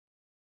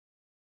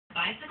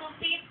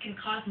can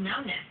cause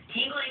numbness,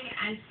 tingling,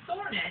 and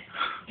soreness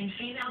in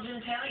female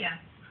genitalia.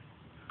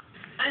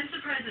 I'm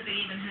surprised that they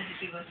even had to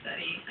do a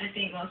study. I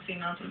think most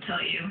females will tell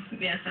you,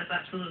 yes, that's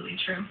absolutely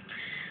true.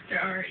 There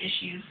are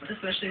issues,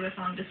 especially with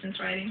long-distance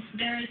riding.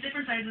 There's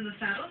different sizes of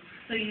saddles,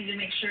 so you need to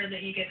make sure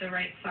that you get the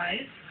right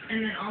size.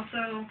 And then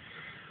also,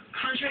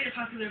 contrary to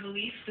popular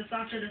belief, the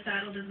softer the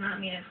saddle does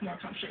not mean it's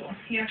more comfortable.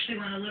 You actually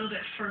want a little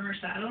bit firmer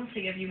saddle to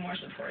give you more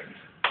support.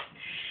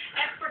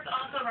 Experts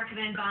also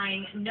recommend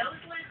buying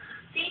noseless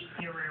seats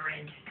in your rear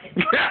end.